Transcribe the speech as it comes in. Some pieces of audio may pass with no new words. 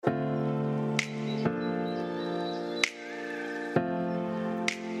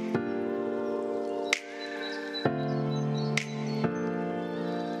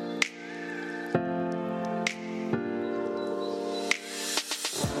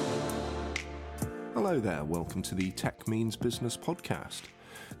Hello there, welcome to the Tech Means Business podcast.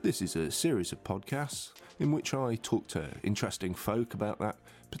 This is a series of podcasts in which I talk to interesting folk about that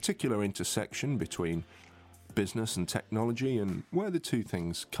particular intersection between business and technology and where the two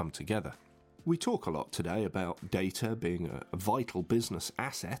things come together. We talk a lot today about data being a vital business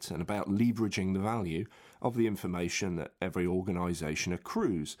asset and about leveraging the value of the information that every organisation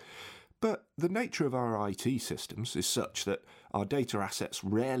accrues. But the nature of our IT systems is such that our data assets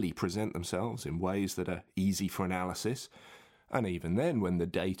rarely present themselves in ways that are easy for analysis. And even then, when the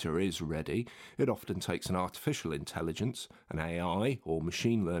data is ready, it often takes an artificial intelligence, an AI or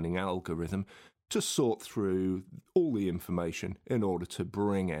machine learning algorithm, to sort through all the information in order to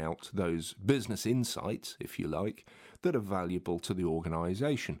bring out those business insights, if you like, that are valuable to the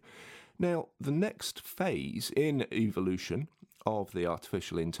organisation. Now, the next phase in evolution of the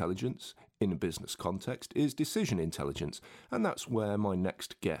artificial intelligence in a business context is decision intelligence, and that's where my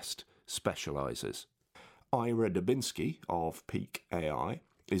next guest specialises. Ira Dubinsky of Peak AI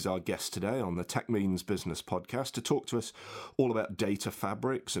is our guest today on the Tech Means Business podcast to talk to us all about data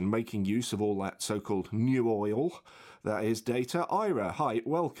fabrics and making use of all that so-called new oil that is data. Ira, hi,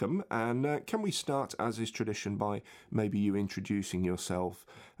 welcome. And can we start, as is tradition, by maybe you introducing yourself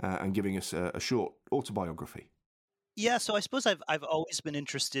and giving us a short autobiography? Yeah, so I suppose I've always been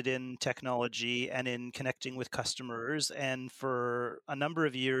interested in technology and in connecting with customers, and for a number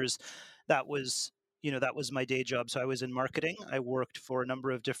of years, that was that was my day job. So I was in marketing. I worked for a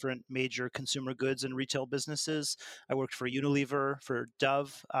number of different major consumer goods and retail businesses. I worked for Unilever, for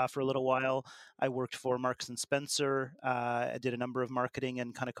Dove for a little while. I worked for Marks and Spencer. I did a number of marketing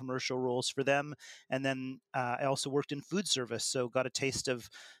and kind of commercial roles for them, and then I also worked in food service. So got a taste of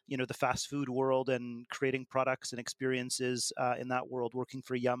the fast food world and creating products and experiences in that world, working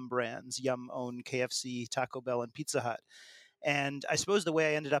for Yum brands. Yum owned KFC, Taco Bell, and Pizza Hut. And I suppose the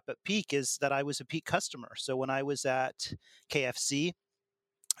way I ended up at Peak is that I was a Peak customer. So when I was at KFC,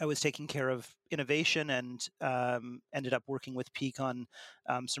 I was taking care of innovation and ended up working with Peak on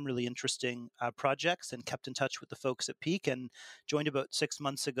some really interesting projects and kept in touch with the folks at Peak and joined about 6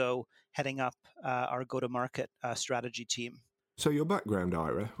 months ago, heading up our go-to-market strategy team. So your background,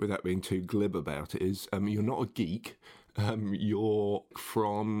 Ira, without being too glib about it, is you're not a geek. You're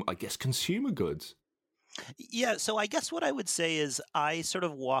from, I guess, consumer goods. Yeah, so I guess what I would say is I sort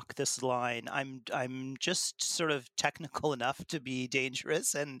of walk this line. I'm just sort of technical enough to be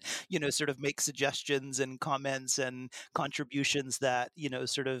dangerous and sort of make suggestions and comments and contributions that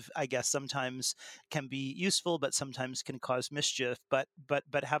sort of I guess sometimes can be useful but sometimes can cause mischief, but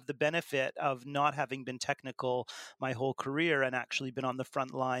have the benefit of not having been technical my whole career and actually been on the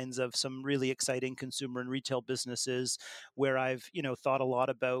front lines of some really exciting consumer and retail businesses where I've thought a lot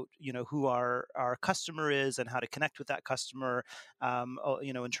about who our customer is and how to connect with that customer,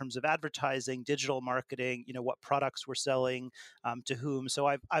 in terms of advertising, digital marketing, what products we're selling, to whom. So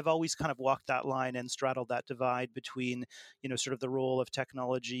I've always kind of walked that line and straddled that divide between sort of the role of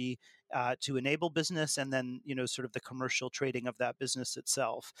technology to enable business and then sort of the commercial trading of that business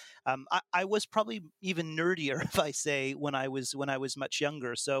itself. I was probably even nerdier, if I say, when I was much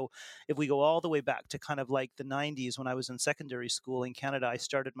younger. So if we go all the way back to kind of like the 90s when I was in secondary school in Canada, I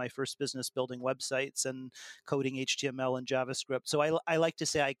started my first business building websites and coding HTML and JavaScript. So I like to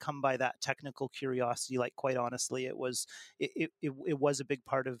say I come by that technical curiosity. Like quite honestly, it was a big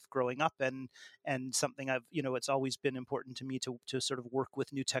part of growing up and something I've it's always been important to me to sort of work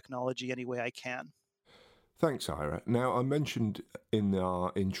with new technology any way I can. Thanks, Ira. Now, I mentioned in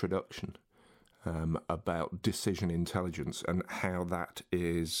our introduction about decision intelligence and how that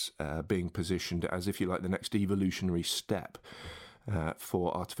is being positioned as, if you like, the next evolutionary step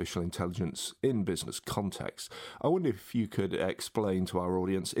for artificial intelligence in business context. I wonder if you could explain to our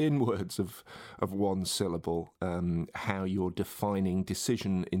audience, in words of one syllable, how you're defining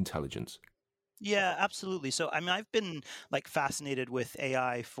decision intelligence. Yeah, absolutely. So, I mean, I've been like fascinated with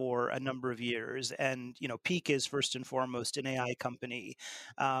AI for a number of years, and Peak is first and foremost an AI company,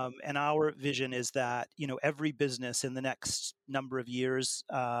 and our vision is that every business in the next number of years,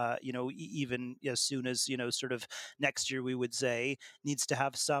 even as soon as sort of next year, we would say, needs to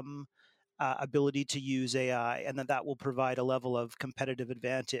have some ability to use AI, and that will provide a level of competitive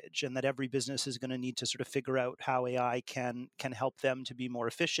advantage, and that every business is going to need to sort of figure out how AI can help them to be more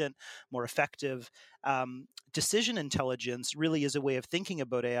efficient, more effective. Decision intelligence really is a way of thinking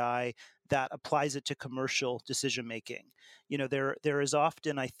about AI that applies it to commercial decision making. There is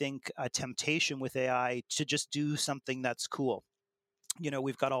often, I think, a temptation with AI to just do something that's cool.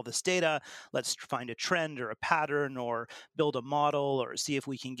 we've got all this data. Let's find a trend or a pattern or build a model or see if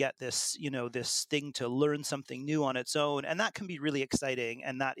we can get this, this thing to learn something new on its own. And that can be really exciting.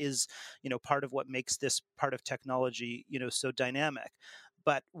 And that is, part of what makes this part of technology, so dynamic.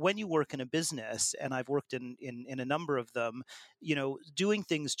 But when you work in a business, and I've worked in a number of them, doing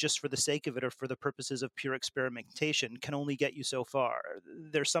things just for the sake of it or for the purposes of pure experimentation can only get you so far.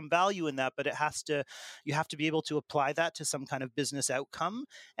 There's some value in that, but you have to be able to apply that to some kind of business outcome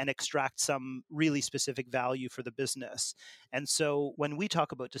and extract some really specific value for the business. And so when we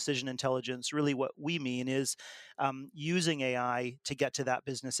talk about decision intelligence, really what we mean is using AI to get to that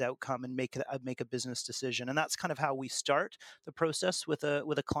business outcome and make a business decision. And that's kind of how we start the process with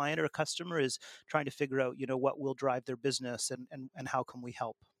a client or a customer, is trying to figure out what will drive their business and how can we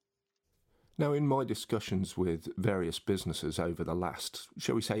help. Now, in my discussions with various businesses over the last,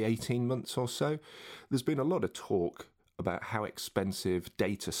 shall we say, 18 months or so, there's been a lot of talk about how expensive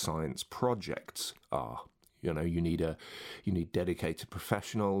data science projects are. You need dedicated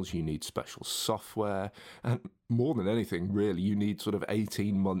professionals, you need special software, and more than anything, really, you need sort of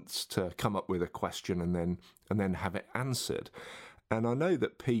 18 months to come up with a question and then have it answered. And I know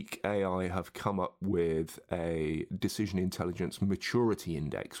that Peak AI have come up with a decision intelligence maturity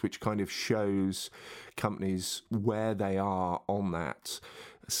index, which kind of shows companies where they are on that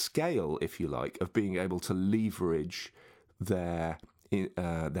scale, if you like, of being able to leverage their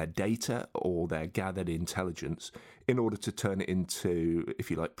data or their gathered intelligence in order to turn it into, if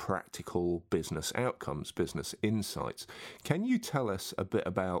you like, practical business outcomes, business insights. Can you tell us a bit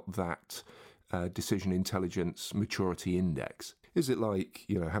about that decision intelligence maturity index? Is it like,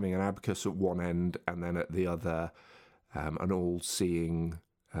 having an abacus at one end and then at the other, an all-seeing,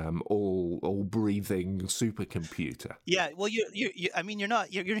 all breathing supercomputer? Yeah, well, I mean, you're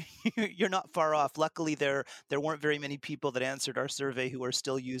not far off. Luckily, there weren't very many people that answered our survey who are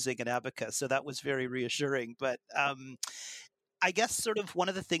still using an abacus, so that was very reassuring. But I guess sort of one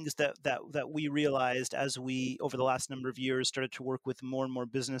of the things that we realized as we, over the last number of years, started to work with more and more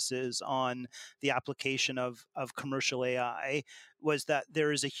businesses on the application of commercial AI, was that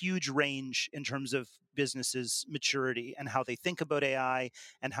there is a huge range in terms of businesses' maturity and how they think about AI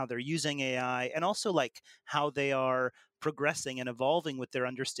and how they're using AI, and also like how they are progressing and evolving with their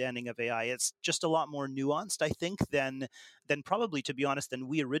understanding of AI. It's just a lot more nuanced, I think, than probably, to be honest, than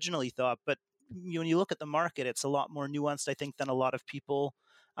we originally thought. But when you look at the market, it's a lot more nuanced, I think, than a lot of people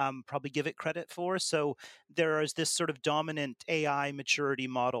probably give it credit for. So there is this sort of dominant AI maturity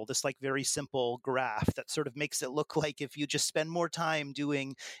model, this like very simple graph that sort of makes it look like if you just spend more time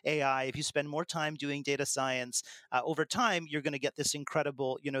doing AI, if you spend more time doing data science, over time, you're going to get this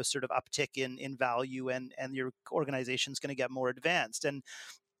incredible, sort of uptick in value, and your organization's going to get more advanced. And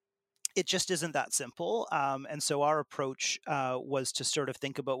it just isn't that simple. And so our approach was to sort of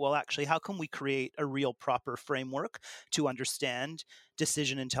think about, well, actually, how can we create a real proper framework to understand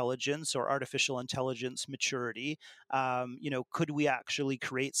decision intelligence or artificial intelligence maturity? Could we actually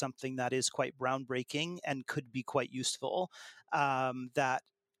create something that is quite groundbreaking and could be quite useful, that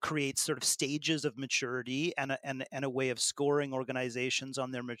creates sort of stages of maturity and a way of scoring organizations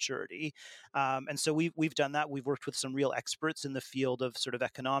on their maturity. And so we've done that. We've worked with some real experts in the field of sort of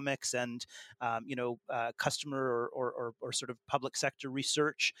economics and customer or sort of public sector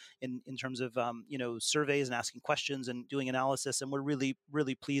research in terms of surveys and asking questions and doing analysis. And we're really,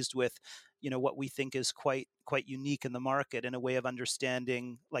 really pleased with what we think is quite unique in the market in a way of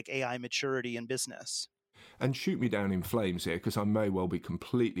understanding like AI maturity in business. And shoot me down in flames here, because I may well be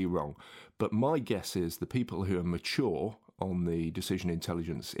completely wrong, but my guess is the people who are mature on the Decision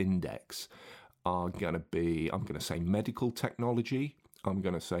Intelligence Index are going to be, I'm going to say medical technology, I'm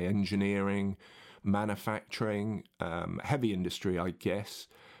going to say engineering, manufacturing, heavy industry, I guess,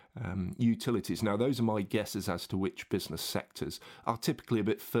 utilities. Now, those are my guesses as to which business sectors are typically a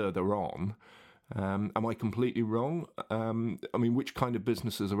bit further on. Am I completely wrong? I mean, which kind of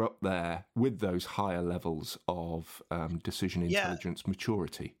businesses are up there with those higher levels of decision intelligence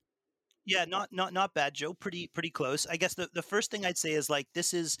maturity? Yeah, not bad, Joe. Pretty close. I guess the first thing I'd say is like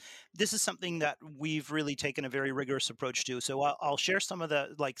this is something that we've really taken a very rigorous approach to. So I'll share some of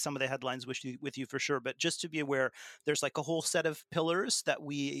the headlines with you for sure. But just to be aware, there's like a whole set of pillars that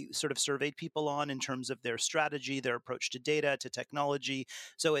we sort of surveyed people on in terms of their strategy, their approach to data, to technology.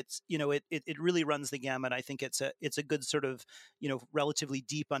 So it's it really runs the gamut. I think it's a good sort of relatively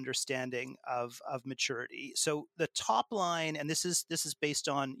deep understanding of maturity. So the top line, and this is based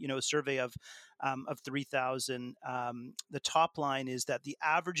on a survey of of 3,000. The top line is that the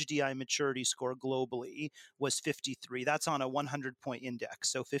average DI maturity score globally was 53. That's on a 100-point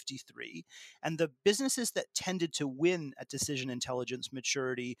index, so 53. And the businesses that tended to win at decision intelligence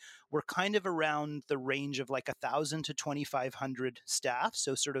maturity were kind of around the range of like 1,000 to 2,500 staff,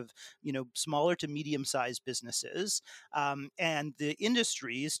 so sort of smaller to medium-sized businesses. And the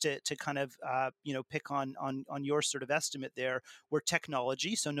industries to kind of pick on your sort of estimate there were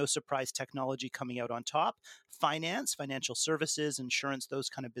technology, so no surprise, technology coming out on top, finance, financial services, insurance, those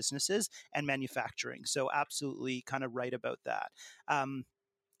kind of businesses, and manufacturing. So absolutely kind of right about that.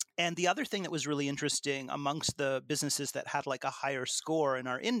 And the other thing that was really interesting amongst the businesses that had like a higher score in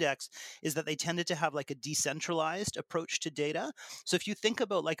our index is that they tended to have like a decentralized approach to data. So if you think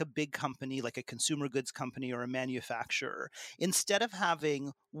about like a big company, like a consumer goods company or a manufacturer, instead of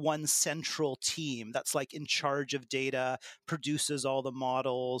having one central team that's like in charge of data, produces all the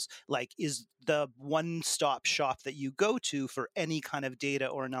models, like is the one-stop shop that you go to for any kind of data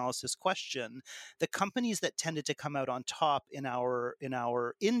or analysis question, the companies that tended to come out on top in our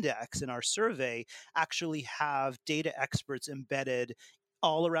index, in our survey, actually have data experts embedded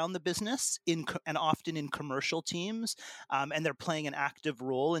all around the business and often in commercial teams, and they're playing an active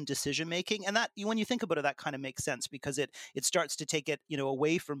role in decision making. And that, when you think about it, that kind of makes sense because it starts to take it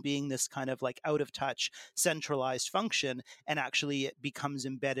away from being this kind of like out of touch centralized function, and actually it becomes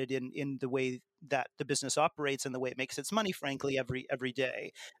embedded in the way that the business operates and the way it makes its money, frankly, every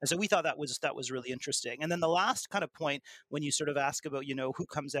day. And so we thought that was really interesting. And then the last kind of point, when you sort of ask about who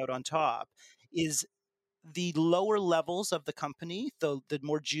comes out on top, is the lower levels of the company, the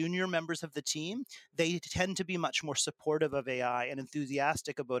more junior members of the team, they tend to be much more supportive of AI and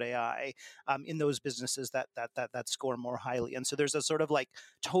enthusiastic about AI in those businesses that score more highly. And so there's a sort of like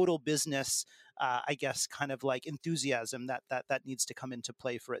total business, I guess, kind of like enthusiasm that needs to come into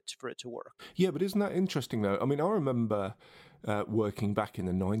play for it to work. Yeah, but isn't that interesting though? I mean, I remember working back in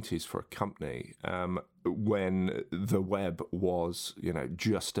the 90s for a company when the web was,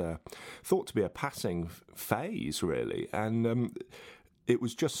 just thought to be a passing phase, really. And it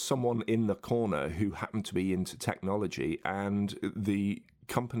was just someone in the corner who happened to be into technology, and the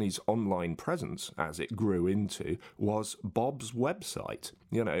company's online presence, as it grew into, was Bob's website,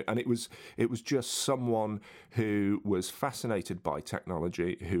 and it was just someone who was fascinated by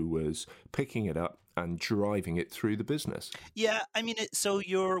technology, who was picking it up and driving it through the business. Yeah, I mean, so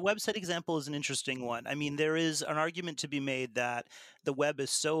your website example is an interesting one. I mean, there is an argument to be made that the web is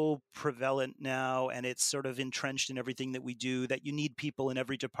so prevalent now and it's sort of entrenched in everything that we do that you need people in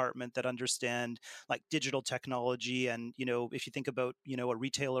every department that understand like digital technology. And, if you think about, a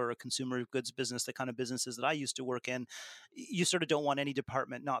retailer or a consumer goods business, the kind of businesses that I used to work in, you sort of don't want any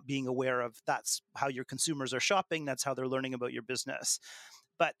department not being aware of that's how your consumers are shopping, that's how they're learning about your business.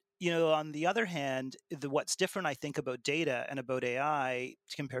 But on the other hand, what's different, I think, about data and about AI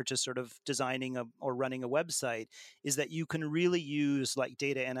compared to sort of designing or running a website is that you can really use like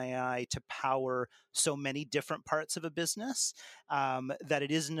data and AI to power so many different parts of a business, that it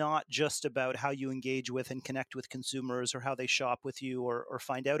is not just about how you engage with and connect with consumers or how they shop with you or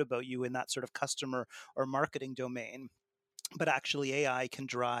find out about you in that sort of customer or marketing domain. But actually, AI can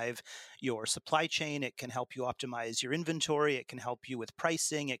drive your supply chain. It can help you optimize your inventory. It can help you with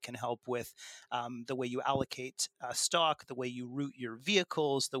pricing. It can help with the way you allocate stock, the way you route your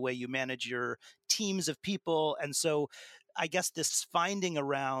vehicles, the way you manage your teams of people. And so I guess this finding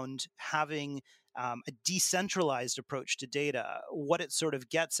around having a decentralized approach to data, what it sort of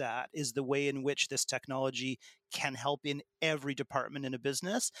gets at is the way in which this technology can help in every department in a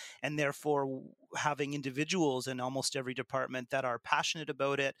business, and therefore having individuals in almost every department that are passionate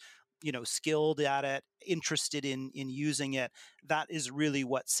about it, skilled at it, interested in using it. That is really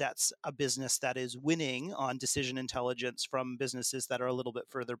what sets a business that is winning on decision intelligence from businesses that are a little bit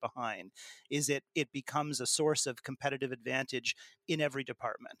further behind. Is it becomes a source of competitive advantage in every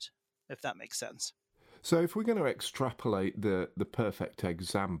department, if that makes sense. So if we're going to extrapolate the perfect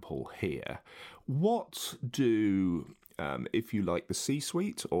example here, what do, if you like, the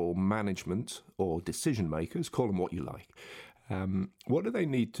C-suite or management or decision makers, call them what you like, what do they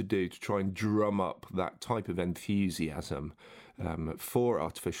need to do to try and drum up that type of enthusiasm for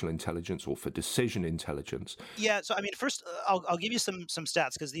artificial intelligence or for decision intelligence? Yeah, so I mean, first I'll give you some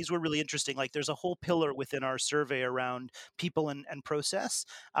stats because these were really interesting. Like, there's a whole pillar within our survey around people and process,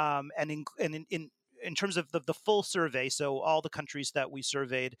 and in in terms of the full survey, so all the countries that we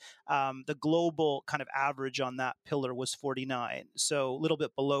surveyed, the global kind of average on that pillar was 49, so a little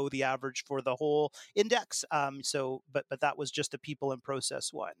bit below the average for the whole index. But that was just the people and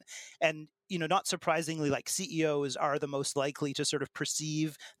process one. And not surprisingly, like CEOs are the most likely to sort of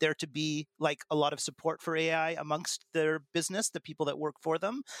perceive there to be like a lot of support for AI amongst their business, the people that work for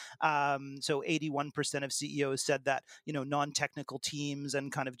them. So 81% of CEOs said that non-technical teams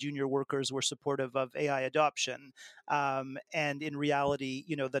and kind of junior workers were supportive of AI adoption. And in reality,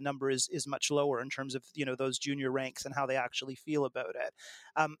 the number is much lower in terms of those junior ranks and how they actually feel about it.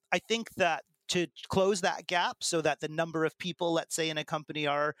 I think that to close that gap so that the number of people, let's say, in a company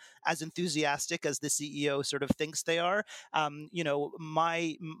are as enthusiastic as the CEO sort of thinks they are. One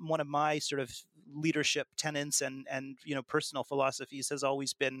of my sort of leadership tenets and personal philosophies has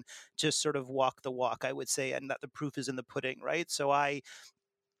always been to sort of walk the walk, I would say, and that the proof is in the pudding, right? So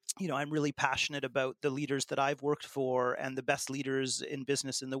I'm really passionate about the leaders that I've worked for and the best leaders in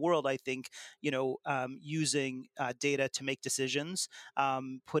business in the world. I think, using data to make decisions,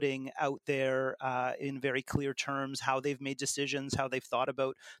 putting out there in very clear terms how they've made decisions, how they've thought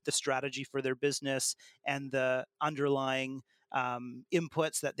about the strategy for their business and the underlying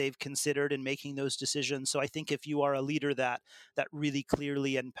inputs that they've considered in making those decisions. So I think if you are a leader that really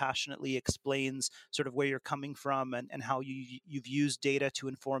clearly and passionately explains sort of where you're coming from and how you've used data to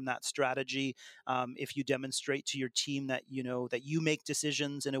inform that strategy, if you demonstrate to your team that that you make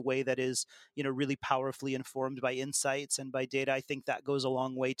decisions in a way that is really powerfully informed by insights and by data, I think that goes a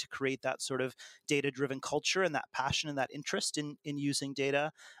long way to create that sort of data-driven culture and that passion and that interest in using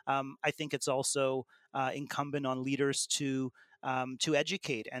data. I think it's also incumbent on leaders to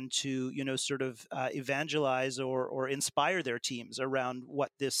educate and to sort of evangelize or inspire their teams around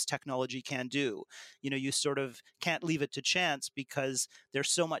what this technology can do. You sort of can't leave it to chance because there's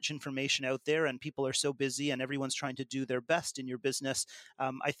so much information out there and people are so busy and everyone's trying to do their best in your business.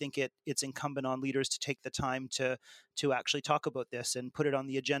 I think it's incumbent on leaders to take the time to actually talk about this and put it on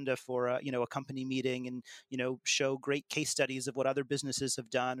the agenda for a company meeting and show great case studies of what other businesses have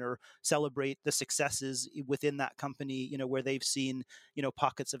done or celebrate the successes within that company where they've seen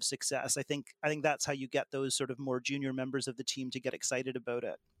pockets of success. I think that's how you get those sort of more junior members of the team to get excited about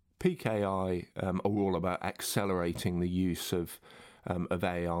it. PKI are all about accelerating the use of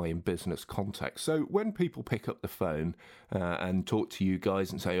AI in business context. So when people pick up the phone and talk to you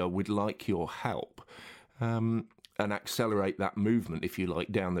guys and say, "Oh, we'd like your help," and accelerate that movement, if you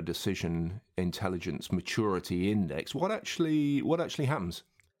like, down the decision intelligence maturity index, what actually happens?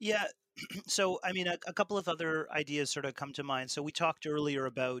 Yeah. So, I mean, a couple of other ideas sort of come to mind. So, we talked earlier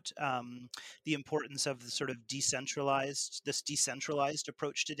about the importance of the sort of decentralized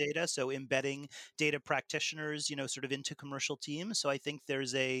approach to data. So, embedding data practitioners, sort of into commercial teams. So, I think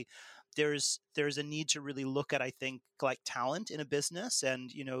there's a need to really look at, I think, like talent in a business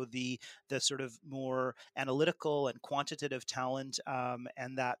and the sort of more analytical and quantitative talent,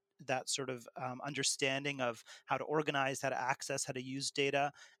 and that sort of understanding of how to organize, how to access, how to use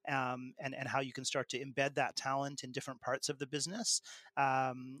data, and how you can start to embed that talent in different parts of the business.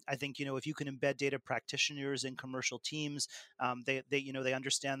 I think if you can embed data practitioners in commercial teams, they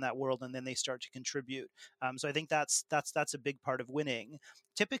understand that world and then they start to contribute. So I think that's a big part of winning.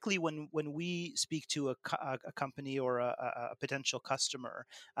 Typically, when we speak to a company or a potential customer,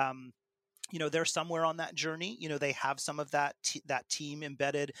 they're somewhere on that journey. They have some of that team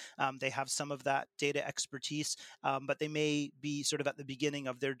embedded. They have some of that data expertise, but they may be sort of at the beginning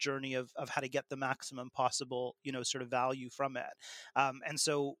of their journey of how to get the maximum possible, sort of value from it. And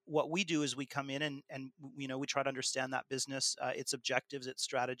so what we do is we come in and we try to understand that business, its objectives, its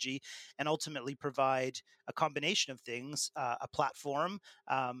strategy, and ultimately provide a combination of things, a platform,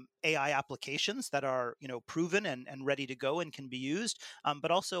 AI applications that are proven and ready to go and can be used,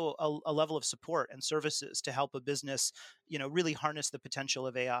 but also a level of support and services to help a business really harness the potential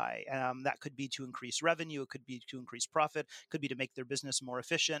of AI. That could be to increase revenue, it could be to increase profit, could be to make their business more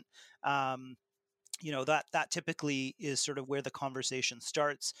efficient. That typically is sort of where the conversation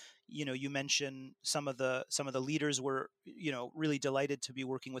starts. You mentioned some of the leaders were really delighted to be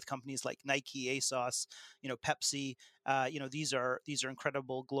working with companies like Nike, ASOS, Pepsi. These are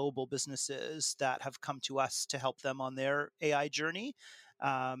incredible global businesses that have come to us to help them on their AI journey.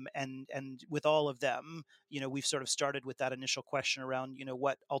 And with all of them, we've sort of started with that initial question around,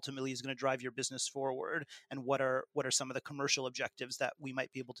 what ultimately is going to drive your business forward, and what are some of the commercial objectives that we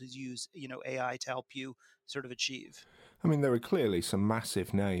might be able to use, AI to help you sort of achieve. I mean, there are clearly some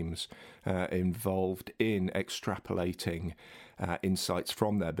massive names involved in extrapolating insights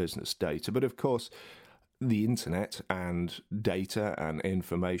from their business data, but of course, the internet and data and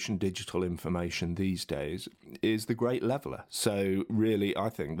information, digital information these days, is the great leveler. So really, I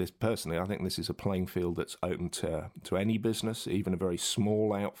think this is a playing field that's open to any business, even a very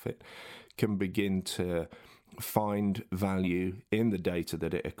small outfit can begin to find value in the data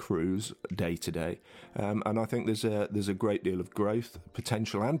that it accrues day to day, and I think there's a great deal of growth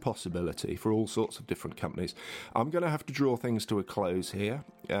potential and possibility for all sorts of different companies. I'm going to have to draw things to a close here.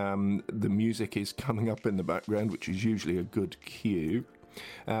 The music is coming up in the background, which is usually a good cue.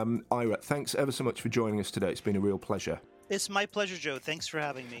 Ira, thanks ever so much for joining us today. It's been a real pleasure. It's my pleasure, Joe. Thanks for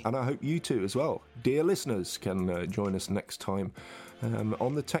having me. And I hope you too as well. Dear listeners can join us next time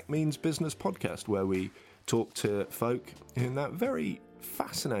on the Tech Means Business podcast, where we talk to folk in that very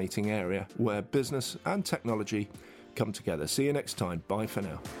fascinating area where business and technology come together. See you next time. Bye for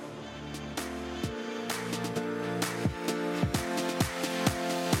now.